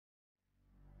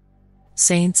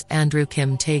Saints Andrew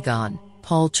Kim Taegon,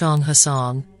 Chong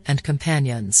Hasang, and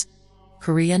companions.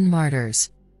 Korean Martyrs.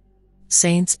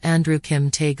 Saints Andrew Kim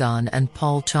Taegon and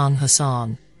Chong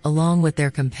Hasang, along with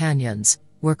their companions,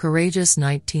 were courageous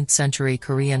 19th-century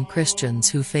Korean Christians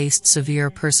who faced severe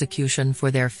persecution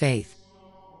for their faith.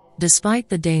 Despite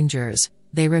the dangers,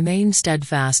 they remained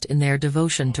steadfast in their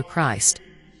devotion to Christ.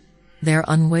 Their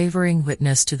unwavering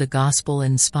witness to the gospel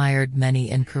inspired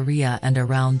many in Korea and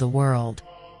around the world.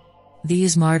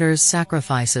 These martyrs'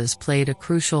 sacrifices played a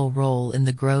crucial role in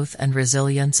the growth and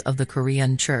resilience of the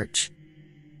Korean Church.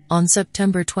 On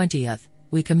September 20th,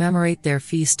 we commemorate their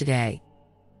feast day.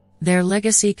 Their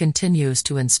legacy continues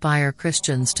to inspire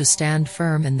Christians to stand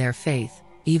firm in their faith,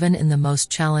 even in the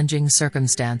most challenging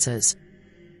circumstances.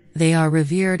 They are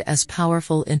revered as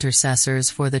powerful intercessors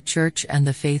for the Church and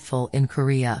the faithful in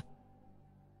Korea.